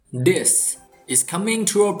This is Coming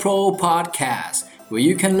to a Pro podcast, where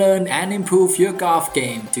you can learn and improve your golf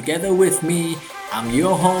game together with me. I'm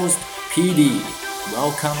your host, PD.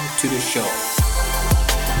 Welcome to the show.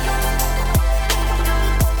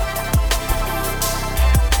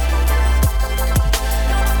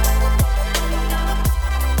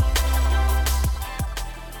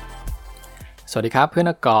 สวัสดีครับเพื่อน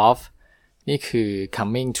นักกอล์ฟนี่คือ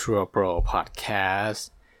Coming to a Pro podcast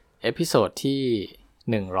เอพิโซดที่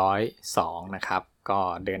102นะครับก็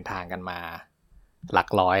เดินทางกันมาหลัก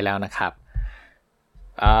ร้อยแล้วนะครับ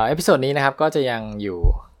เอพิโซดนี้นะครับก็จะยังอยู่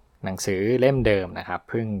หนังสือเล่มเดิมนะครับ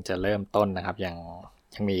เพิ่งจะเริ่มต้นนะครับยัง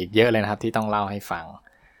มีอีกเยอะเลยนะครับที่ต้องเล่าให้ฟัง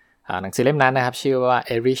หนังสือเล่มนั้นนะครับชื่อว่า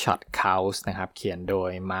Every Shot Counts นะครับเขียนโด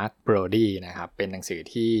ย Mark Brody นะครับเป็นหนังสือ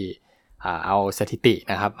ที่เอาสถิติ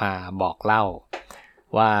นะครับมาบอกเล่า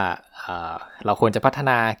ว่าเราควรจะพัฒ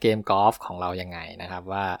นาเกมกอล์ฟของเรายังไงนะครับ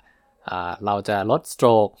ว่าเราจะลดสโตร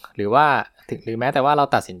กหรือแม้แต่ว่าเรา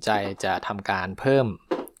ตัดสินใจจะทำการเพิ่ม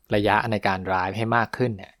ระยะในการไดรฟ์ให้มากขึ้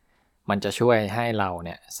นเนี่ยมันจะช่วยให้เราเ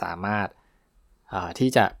นี่ยสามารถที่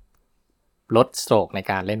จะลดสโตรกใน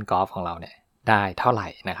การเล่นกอล์ฟของเราเนี่ยได้เท่าไหร่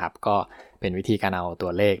นะครับก็เป็นวิธีการเอาตั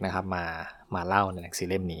วเลขนะครับมาเล่าในหนังสือ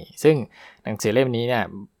เล่มนี้ซึ่งหนังสือเล่มนี้เนี่ย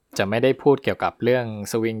จะไม่ได้พูดเกี่ยวกับเรื่อง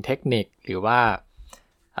สวิงเทคนิคหรือว่า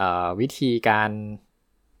วิธีการ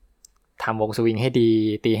ทำวงสวิงให้ดี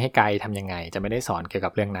ตีให้ไกลทำยังไงจะไม่ได้สอนเกี่ยวกั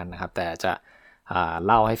บเรื่องนั้นนะครับแต่จะ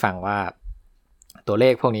เล่าให้ฟังว่าตัวเล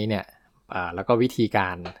ขพวกนี้เนี่ยแล้วก็วิธีกา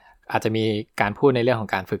รอาจจะมีการพูดในเรื่องขอ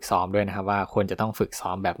งการฝึกซ้อมด้วยนะครับว่าควรจะต้องฝึกซ้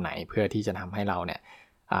อมแบบไหนเพื่อที่จะทำให้เราเนี่ย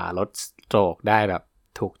ลดสโตรกได้แบบ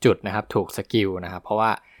ถูกจุดนะครับถูกสกิลนะครับเพราะว่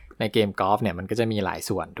าในเกมกอล์ฟเนี่ยมันก็จะมีหลาย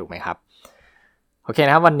ส่วนถูกไหมครับโอเคน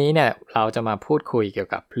ะครับวันนี้เนี่ยเราจะมาพูดคุยเกี่ยว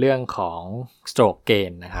กับเรื่องของ stroke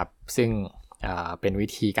gain นะครับซึ่งเป็นวิ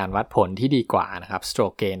ธีการวัดผลที่ดีกว่านะครับ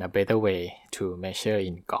stroke gain a better way to measure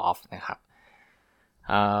in golf นะครับ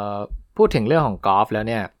พูดถึงเรื่องของกอล์ฟแล้ว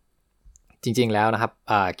เนี่ยจริงๆแล้วนะครับ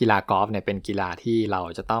กีฬากอล์ฟเนี่ยเป็นกีฬาที่เรา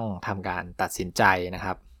จะต้องทำการตัดสินใจนะค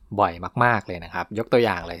รับบ่อยมากๆเลยนะครับยกตัวอ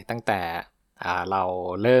ย่างเลยตั้งแต่เรา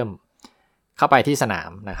เริ่มเข้าไปที่สนา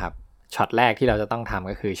มนะครับช็อตแรกที่เราจะต้องทำ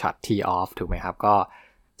ก็คือช็อต tee off ถูกไหมครับก็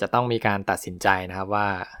จะต้องมีการตัดสินใจนะครับว่า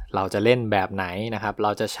เราจะเล่นแบบไหนนะครับเร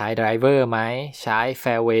าจะใช้ไดรเวอร์ไหมใช้แฟ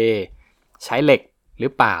ร์เวย์ใช้เหล็กหรื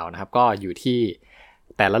อเปล่านะครับก็อยู่ที่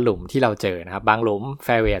แต่ละหลุมที่เราเจอนะครับบางหลุมแฟ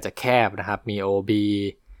ร์เวย์อาจจะแคบนะครับมี OB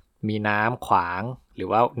มีน้ำขวางหรือ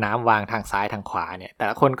ว่าน้ำวางทางซ้ายทางขวาเนี่ยแต่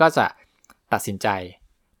ละคนก็จะตัดสินใจ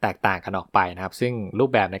แตกต่างกันออกไปนะครับซึ่งรูป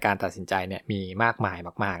แบบในการตัดสินใจเนี่ยมีมากมาย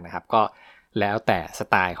มากๆนะครับก็แล้วแต่ส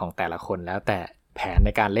ไตล์ของแต่ละคนแล้วแต่แผนใน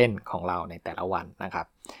การเล่นของเราในแต่ละวันนะครับ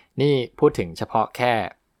นี่พูดถึงเฉพาะแค่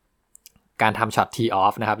การทำช็อต tee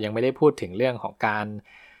off นะครับยังไม่ได้พูดถึงเรื่องของการ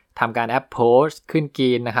ทำการ approach ขึ้นก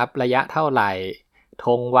รีนนะครับระยะเท่าไหร่ธ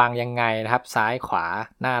งวางยังไงนะครับซ้ายขวา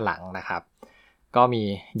หน้าหลังนะครับก็มี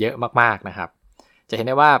เยอะมากๆนะครับจะเห็นไ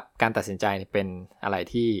ด้ว่าการตัดสินใจเป็นอะไร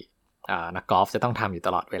ที่นักกอล์ฟจะต้องทำอยู่ต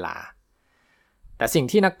ลอดเวลาแต่สิ่ง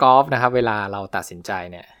ที่นักกอล์ฟนะครับเวลาเราตัดสินใจ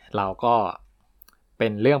เนี่ยเราก็เ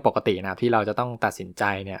ป็นเรื่องปกตินะครับที่เราจะต้องตัดสินใจ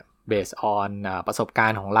เนี่ย based on ประสบกา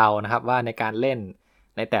รณ์ของเรานะครับว่าในการเล่น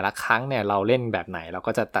ในแต่ละครั้งเนี่ยเราเล่นแบบไหนเรา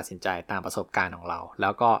ก็จะตัดสินใจตามประสบการณ์ของเราแล้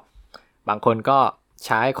วก็บางคนก็ใ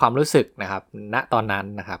ช้ความรู้สึกนะครับณตอนนั้น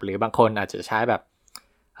นะครับหรือบางคนอาจจะใช้แบบ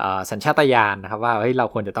สัญชาตญาณนะครับว่าเฮ้ยเรา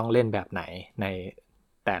ควรจะต้องเล่นแบบไหนใน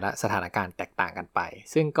แต่ละสถานการณ์แตกต่างกันไป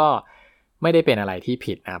ซึ่งก็ไม่ได้เป็นอะไรที่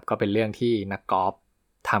ผิดนะครับก็เป็นเรื่องที่นักกอล์ฟ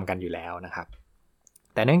ทำกันอยู่แล้วนะครับ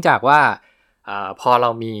แต่เนื่องจากว่าพอเรา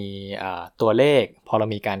มีตัวเลขพอเรา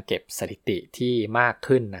มีการเก็บสถิติที่มาก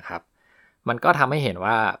ขึ้นนะครับมันก็ทำให้เห็น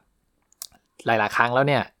ว่าหลายๆครั้งแล้ว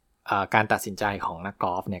เนี่ยการตัดสินใจของนักก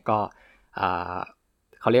อล์ฟเนี่ยก็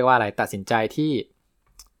เขาเรียกว่าอะไรตัดสินใจที่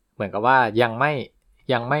เหมือนกับว่ายัง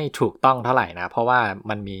ไม่ถูกต้องเท่าไหร่นะเพราะว่า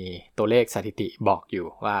มันมีตัวเลขสถิติบอกอยู่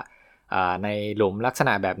ว่าในหลุมลักษณ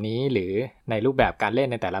ะแบบนี้หรือในรูปแบบการเล่น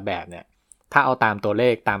ในแต่ละแบบเนี่ยถ้าเอาตามตัวเล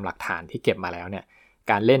ขตามหลักฐานที่เก็บมาแล้วเนี่ย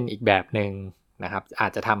การเล่นอีกแบบนึงนะครับอา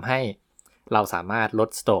จจะทำให้เราสามารถลด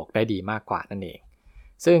สโตรกได้ดีมากกว่านั่นเอง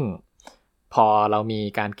ซึ่งพอเรามี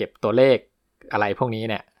การเก็บตัวเลขอะไรพวกนี้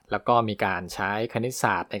เนี่ยแล้วก็มีการใช้คณิตศ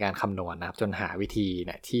าสตร์ในการคำนวณนะครับจนหาวิธีเ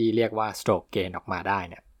นี่ยที่เรียกว่า stroke gain ออกมาได้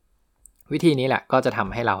เนี่ยวิธีนี้แหละก็จะท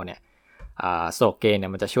ำให้เราเนี่ยstroke gain เนี่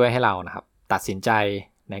ยมันจะช่วยให้เรานะครับตัดสินใจ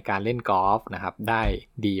ในการเล่นกอล์ฟนะครับได้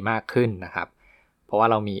ดีมากขึ้นนะครับเพราะว่า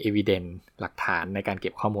เรามี evidence หลักฐานในการเก็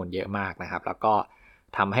บข้อมูลเยอะมากนะครับแล้วก็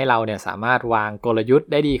ทำให้เราเนี่ยสามารถวางกลยุทธ์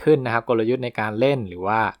ได้ดีขึ้นนะครับกลยุทธ์ในการเล่นหรือ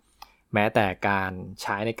ว่าแม้แต่การใ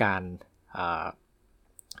ช้ในการ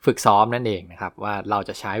ฝึกซ้อมนั่นเองนะครับว่าเราจ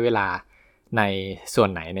ะใช้เวลาในส่วน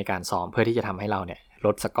ไหนในการซ้อมเพื่อที่จะทำให้เราเนี่ยล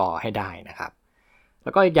ดสกอร์ให้ได้นะครับ แล้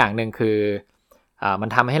วก็อีกอย่างหนึ่งคือมัน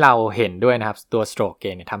ทำให้เราเห็นด้วยนะครับตัว stroke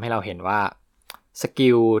gain เนี่ยทำให้เราเห็นว่าส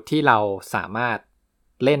กิลที่เราสามารถ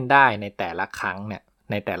เล่นได้ในแต่ละครั้งเนี่ย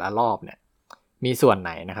ในแต่ละรอบเนี่ยมีส่วนไห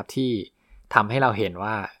นนะครับที่ทำให้เราเห็น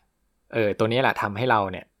ว่าตัวนี้แหละทำให้เรา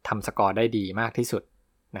เนี่ยทำสกอร์ได้ดีมากที่สุด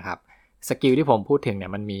นะครับสกิลที่ผมพูดถึงเนี่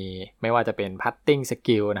ยมันมีไม่ว่าจะเป็น putting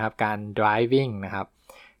skill นะครับการ driving นะครับ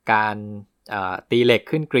การตีเหล็ก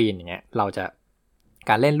ขึ้นกรีนอย่างเงี้ยเราจะ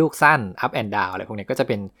การเล่นลูกสั้น up and down อะไรพวกนี้ก็จะ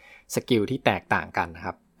เป็นสกิลที่แตกต่างกันนะค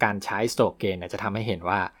รับการใช้ stroke gain เนี่ยจะทำให้เห็น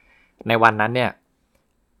ว่าในวันนั้นเนี่ย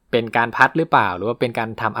เป็นการพัดหรือเปล่าหรือว่าเป็นการ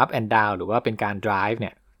ทำ up and down หรือว่าเป็นการ drive เ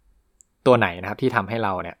นี่ยตัวไหนนะครับที่ทำให้เร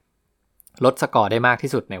าเนี่ยลดสกอร์ได้มากที่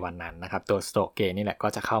สุดในวันนั้นนะครับตัว stroke gain นี่แหละก็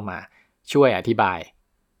จะเข้ามาช่วยอธิบาย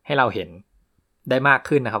ให้เราเห็นได้มาก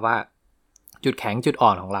ขึ้นนะครับว่าจุดแข็งจุดอ่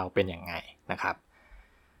อนของเราเป็นยังไงนะครับ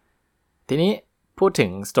ทีนี้พูดถึ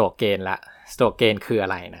ง stroke gain ละ stroke gain คืออะ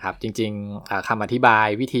ไรนะครับจริงๆคำอธิบาย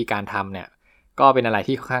วิธีการทำเนี่ยก็เป็นอะไร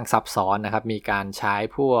ที่ค่อนข้างซับซ้อนนะครับมีการใช้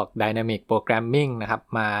พวก dynamic programming นะครับ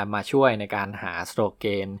มาช่วยในการหา stroke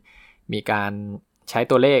gain มีการใช้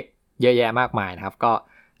ตัวเลขเยอะแยะมากมายนะครับก็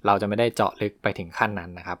เราจะไม่ได้เจาะลึกไปถึงขั้นนั้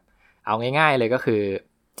นนะครับเอาง่ายๆเลยก็คือ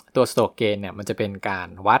ตัว stroke gain เนี่ยมันจะเป็นการ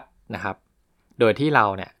วัดนะครับโดยที่เรา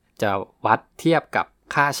เนี่ยจะวัดเทียบกับ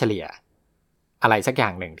ค่าเฉลี่ยอะไรสักอย่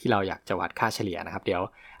างหนึ่งที่เราอยากจะวัดค่าเฉลี่ยนะครับเดี๋ยว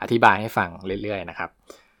อธิบายให้ฟังเรื่อยๆนะครับ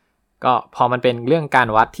ก็พอมันเป็นเรื่องการ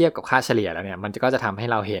วัดเทียบกับค่าเฉลี่ยแล้วเนี่ยมันก็จะทำให้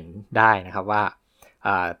เราเห็นได้นะครับว่า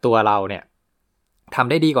ตัวเราเนี่ยทำ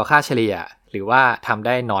ได้ดีกว่าค่าเฉลี่ยหรือว่าทำไ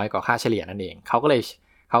ด้น้อยกว่าค่าเฉลี่ยนั่นเองเขาก็เ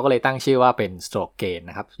ลยตั้งชื่อว่าเป็น stroke gain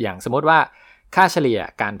นะครับอย่างสมมติว่าค่าเฉลี่ย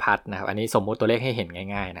การพัดนะครับอันนี้สมมุติตัวเลขให้เห็น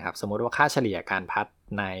ง่ายๆนะครับสมมติว่าค่าเฉลี่ยการพัด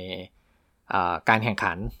ในการแข่ง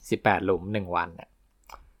ขัน18หลุม1วันเนี่ย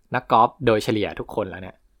นักกอล์ฟโดยเฉลี่ยทุกคนแล้วเ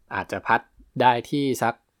นี่ยอาจจะพัดได้ที่สั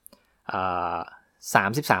ก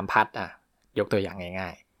33พัดยกตัวอย่างง่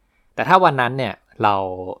ายๆแต่ถ้าวันนั้นเนี่ยเรา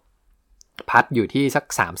พัดอยู่ที่สัก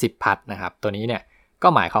30พัดนะครับตัวนี้เนี่ยก็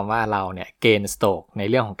หมายความว่าเราเนี่ยเกณฑ์สโตรกใน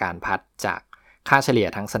เรื่องของการพัดจากค่าเฉลี่ย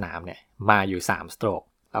ทั้งสนามเนี่ยมาอยู่3สโตรก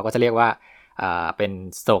เราก็จะเรียกว่าเป็น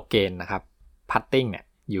สโตรกเกณฑ์นะครับพัตติ้งเนี่ย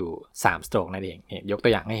อยู่3สโตรกนั่นเองยกตั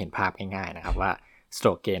วอย่างให้เห็นภาพง่ายๆนะครับว่าสโตร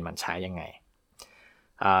กเกณฑ์มันใช้ยังไง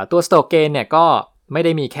ตัวสโตรกเกณฑ์เนี่ยก็ไม่ไ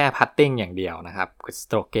ด้มีแค่พัตติ้งอย่างเดียวนะครับส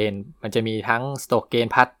โตรกเกณฑ์มันจะมีทั้งสโตรกเกณ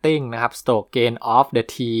ฑ์พัตติ้งนะครับสโตรกเกณฑ์ off the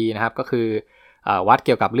tee นะครับก็คือวัดเ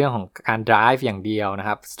กี่ยวกับเรื่องของการ drive อย่างเดียวนะค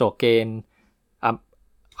รับสโตรกเกณฑ์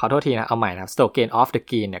ขอโทษทีนะเอาใหม่นะครับสโตรกเกณฑ์ off the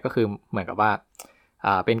green เนี่ยก็คือเหมือนกับว่า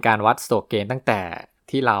เป็นการวัดสโตรกเกณฑ์ตั้งแต่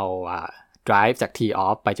ที่เราdrive จาก tee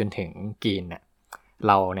off ไปจนถึง green เนี่ยเ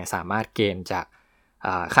ราเนี่ยสามารถเกณฑ์จาก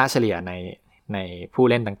ค่าเฉลี่ยในผู้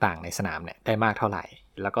เล่นต่างๆในสนามเนี่ยได้มากเท่าไหร่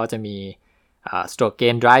แล้วก็จะมีstroke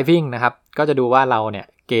gain driving นะครับก็จะดูว่าเราเนี่ย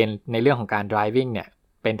เกณฑ์ในเรื่องของการ driving เนี่ย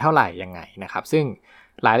เป็นเท่าไหร่ยังไงนะครับซึ่ง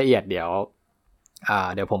รายละเอียดเดี๋ย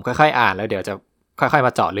วผมค่อยๆอ่านแล้วเดี๋ยวจะค่อยๆม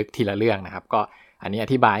าเจาะลึกทีละเรื่องนะครับก็อันนี้อ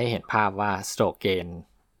ธิบายให้เห็นภาพว่า stroke gain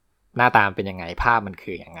หน้าตาเป็นยังไงภาพมัน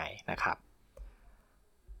คือยังไงนะครับ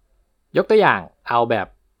ยกตัวอย่างเอาแบบ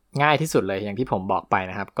ง่ายที่สุดเลยอย่างที่ผมบอกไป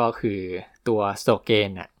นะครับก็คือตัว stroke gain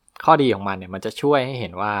เนี่ยข้อดีของมันเนี่ยมันจะช่วยให้เห็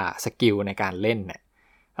นว่าสกิลในการเล่นเนี่ย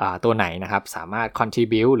ตัวไหนนะครับสามารถ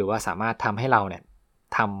contribute หรือว่าสามารถทำให้เราเนี่ย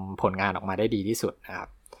ทำผลงานออกมาได้ดีที่สุดนะครับ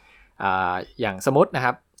อย่างสมมตินะค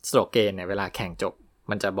รับ stroke gain เนี่ยเวลาแข่งจบ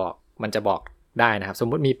มันจะบอกได้นะครับสม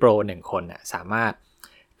มุติมีโปร1คนเนี่ยสามารถ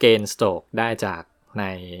เกณฑ์ stroke ได้จากใน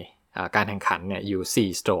การแข่งขันเนี่ยอยู่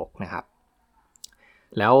4 stroke นะครับ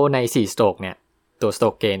แล้วใน4 stroke เนี่ยตัว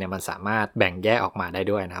stroke gain เนี่ยมันสามารถแบ่งแยกออกมาได้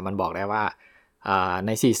ด้วยนะครับมันบอกได้ว่าใ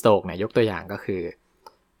น4 stroke เนี่ยยกตัวอย่างก็คือ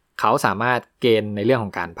เขาสามารถเกณฑ์ในเรื่องข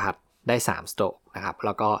องการพัดได้3 stroke นะครับแ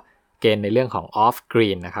ล้วก็เกณฑ์ในเรื่องของ off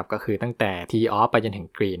green นะครับก็คือตั้งแต่ tee off ไปจนถึง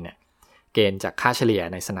green เนี่ยเกณฑ์จากค่าเฉลี่ย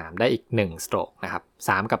ในสนามได้อีก1 stroke นะครับ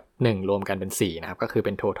3กับ1รวมกันเป็น4นะครับก็คือเ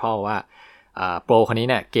ป็น total ว่าโปรคนนี้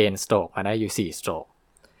เนี่ยเกณฑ์ stroke มาได้อยู่4 stroke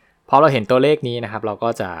พอเราเห็นตัวเลขนี้นะครับเราก็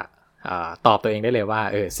จะตอบตัวเองได้เลยว่า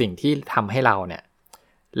สิ่งที่ทำให้เราเนี่ย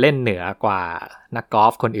เล่นเหนือกว่านักกอ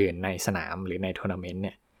ล์ฟคนอื่นในสนามหรือในทัวร์นาเมนต์เ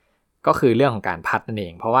นี่ยก็คือเรื่องของการพัดนั่นเอ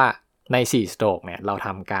งเพราะว่าใน4 stroke เนี่ยเราท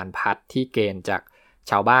ำการพัดที่เกณฑ์จาก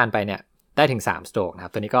ชาวบ้านไปเนี่ยได้ถึง3 stroke นะครั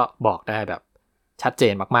บตัวนี้ก็บอกได้แบบชัดเจ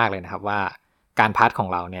นมากๆเลยนะครับว่าการพัดของ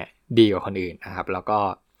เราเนี่ยดีกว่าคนอื่นนะครับแล้วก็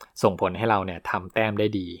ส่งผลให้เราเนี่ยทำแต้มได้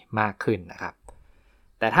ดีมากขึ้นนะครับ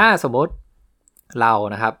แต่ถ้าสมมติเรา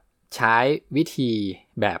นะครับใช้วิธี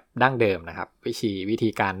แบบดั้งเดิมนะครับวิธี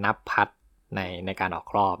การนับพัดในการออก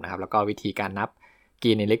รอบนะครับแล้วก็วิธีการนับ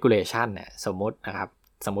Green in Regulation เนี่ยสมมุ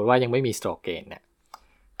ติว่ายังไม่มี Stroke Gain เนี่ย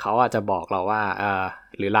เขาอาจจะบอกเราว่า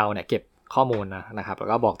หรือเราเนี่ยเก็บข้อมูลนะครับแล้ว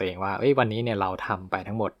ก็บอกตัวเองว่าวันนี้เนี่ยเราทำไป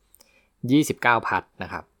ทั้งหมด29พัดนะ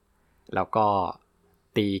ครับแล้วก็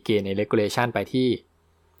ตีกรีน in regulation ไปที่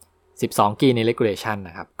12กรีน in regulation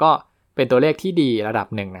นะครับก็เป็นตัวเลขที่ดีระดับ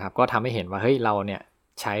หนึ่งนะครับก็ทำให้เห็นว่าเฮ้ยเราเนี่ย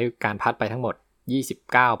ใช้การพัดไปทั้งหมด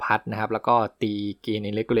29พัดนะครับแล้วก็ตีกรีน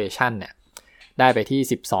in regulation เนี่ยได้ไปที่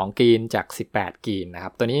12กรีนจาก18กรีนนะครั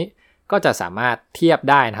บตัวนี้ก็จะสามารถเทียบ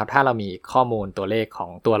ได้นะครับถ้าเรามีข้อมูลตัวเลขขอ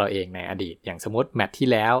งตัวเราเองในอดีตอย่างสมมติแมตช์ที่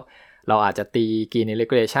แล้วเราอาจจะตีกรีน in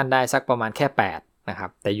regulation ได้สักประมาณแค่8นะครับ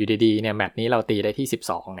แต่อยู่ดีๆเนี่ยแมตช์นี้เราตีได้ที่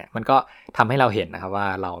12เนี่ยมันก็ทำให้เราเห็นนะครับว่า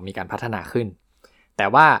เรามีการพัฒนาขึ้นแต่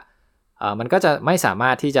ว่ามันก็จะไม่สามา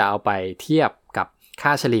รถที่จะเอาไปเทียบกับค่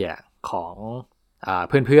าเฉลี่ยของ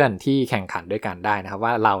เพื่อนๆที่แข่งขันด้วยกันได้นะครับ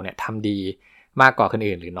ว่าเราเนี่ยทำดีมากกว่าคน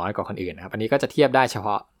อื่นหรือน้อยกว่าคนอื่นนะครับอันนี้ก็จะเทียบได้เฉพ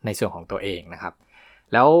าะในส่วนของตัวเองนะครับ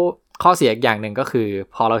แล้วข้อเสียอีกอย่างหนึ่งก็คือ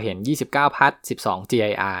พอเราเห็น29พัด12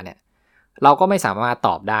 GIR เนี่ยเราก็ไม่สามารถต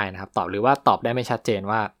อบได้นะครับหรือว่าตอบได้ไม่ชัดเจน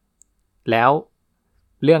ว่าแล้ว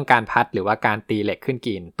เรื่องการพัดหรือว่าการตีเหล็กขึ้นก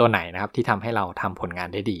รีนตัวไหนนะครับที่ทำให้เราทำผลงาน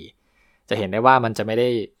ได้ดีจะเห็นได้ว่ามันจะไม่ได้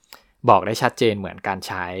บอกได้ชัดเจนเหมือนการใ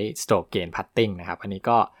ช้ stroke gain putting นะครับอันนี้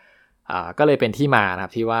ก็เลยเป็นที่มานะครั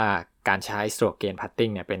บที่ว่าการใช้ stroke gain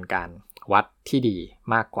putting เนี่ยเป็นการวัดที่ดี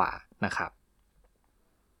มากกว่านะครับ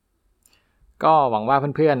ก็หวังว่า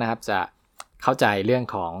เพื่อนๆนะครับจะเข้าใจเรื่อง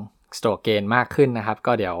ของ stroke gain มากขึ้นนะครับ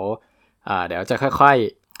ก็เดี๋ยวจะค่อย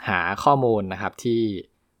ๆหาข้อมูลนะครับที่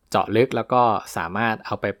เจาะลึกแล้วก็สามารถเ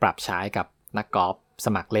อาไปปรับใช้กับนักกอล์ฟส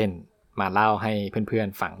มัครเล่นมาเล่าให้เพื่อน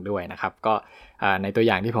ๆฟังด้วยนะครับก็ในตัวอ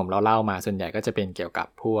ย่างที่ผมเล่ามาส่วนใหญ่ก็จะเป็นเกี่ยวกับ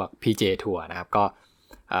พวก PGA Tour นะครับก็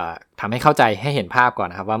ทำให้เข้าใจให้เห็นภาพก่อน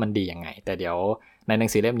นะครับว่ามันดียังไงแต่เดี๋ยวในหนัง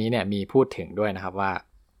สือเล่มนี้เนี่ยมีพูดถึงด้วยนะครับว่า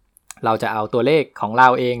เราจะเอาตัวเลขของเรา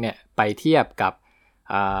เองเนี่ยไปเทียบกับ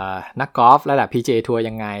นักกอล์ฟระดับ PGA Tour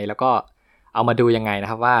ยังไงแล้วก็เอามาดูยังไงนะ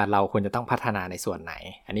ครับว่าเราควรจะต้องพัฒนาในส่วนไหน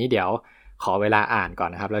อันนี้เดี๋ยวขอเวลาอ่านก่อน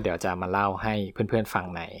นะครับแล้วเดี๋ยวจะมาเล่าให้เพื่อนๆฟัง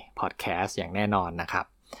ในพอดแคสต์อย่างแน่นอนนะครับ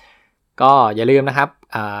ก็อย่าลืมนะครับ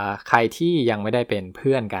ใครที่ยังไม่ได้เป็นเ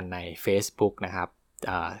พื่อนกันใน Facebook นะครับ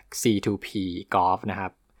C2P Golf นะครั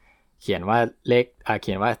บเขียนว่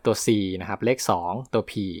าตัว C นะครับเลข2ตัว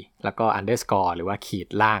P แล้วก็ underscore หรือว่าขีด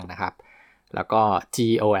ล่างนะครับแล้วก็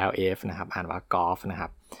GOLF นะครับอ่านว่า Golf นะครั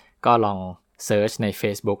บก็ลองเซิร์ชใน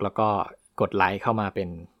Facebook แล้วก็กดไลค์เข้ามาเป็น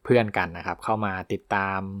เพื่อนกันนะครับเข้ามาติดต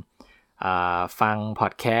ามฟังพอ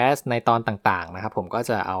ดแคสต์ในตอนต่างๆนะครับผมก็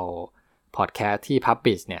จะเอาพอดแคสต์ที่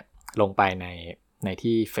Publish เนี่ยลงไปใน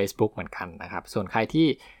ที่ Facebook เหมือนกันนะครับส่วนใครที่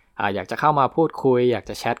อยากจะเข้ามาพูดคุยอยาก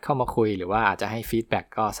จะแชทเข้ามาคุยหรือว่าอาจจะให้ฟีดแบ็ก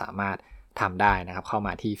ก็สามารถทำได้นะครับเข้าม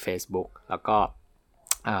าที่ Facebook แล้วก็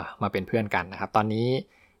มาเป็นเพื่อนกันนะครับตอนนี้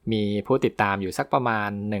มีผู้ติดตามอยู่สักประมาณ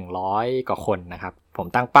100กว่าคนนะครับผม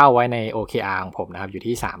ตั้งเป้าไว้ใน OKR ของผมนะครับอยู่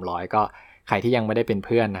ที่300ก็ใครที่ยังไม่ได้เป็นเ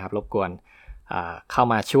พื่อนนะครับรบกวนเข้า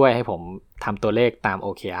มาช่วยให้ผมทำตัวเลขตาม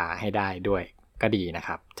OKR ให้ได้ด้วยก็ดีนะค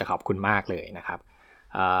รับจะขอบคุณมากเลยนะครับ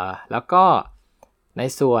แล้วก็ใน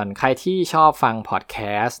ส่วนใครที่ชอบฟังพอดแค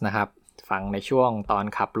สต์นะครับฟังในช่วงตอน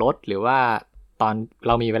ขับรถหรือว่าตอนเ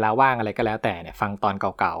รามีเวลาว่างอะไรก็แล้วแต่เนี่ยฟังตอน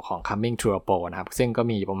เก่าๆของ Coming to a Pro นะครับซึ่งก็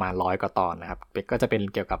มีประมาณ100กว่าตอนนะครับก็จะเป็น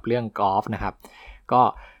เกี่ยวกับเรื่องกอล์ฟนะครับก็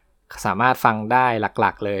สามารถฟังได้ห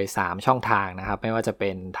ลักๆเลย3ช่องทางนะครับไม่ว่าจะเป็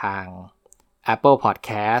นทาง Apple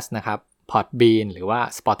Podcast นะครับ Podbean หรือว่า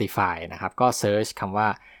Spotify นะครับก็เซิร์ชคำว่า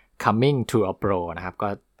Coming to a Pro นะครับก็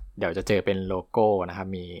เดี๋ยวจะเจอเป็นโลโก้นะครับ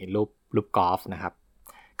มีรูปกอล์ฟนะครับ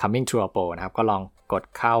Coming to a Pro นะครับก็ลองกด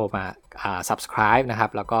เข้ามาsubscribe นะครั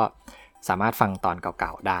บแล้วก็สามารถฟังตอนเก่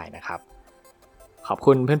าๆได้นะครับขอบ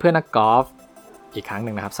คุณเพื่อนๆนักกอล์ฟอีกครั้งห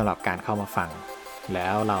นึ่งนะครับสำหรับการเข้ามาฟังแล้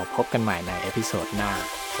วเราพบกันใหม่ในเอพิโซดหน้า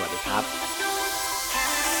สวัสดีครับ